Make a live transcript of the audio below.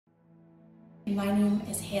My name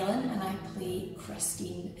is Helen and I play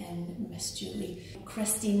Christine in Miss Julie.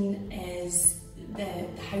 Christine is the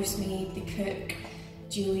housemaid, the cook,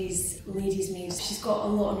 Julie's lady's maid. She's got a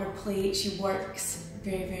lot on her plate. She works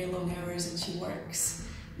very, very long hours and she works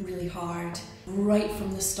really hard. Right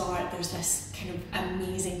from the start there's this kind of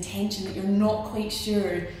amazing tension that you're not quite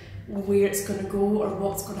sure where it's going to go or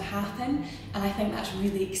what's going to happen, and I think that's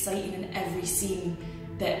really exciting in every scene.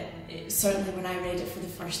 That certainly when I read it for the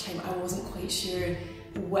first time I wasn't quite sure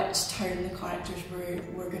which turn the characters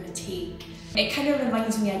were going to take. It kind of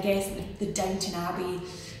reminds me, I guess, of the Downton Abbey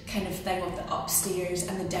kind of thing of the upstairs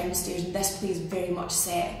and the downstairs, and this play is very much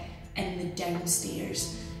set in the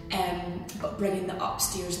downstairs, but bringing the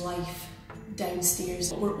upstairs life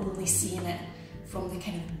downstairs. We're only seeing it from the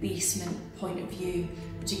kind of basement point of view,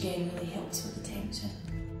 which again really helps with the tension.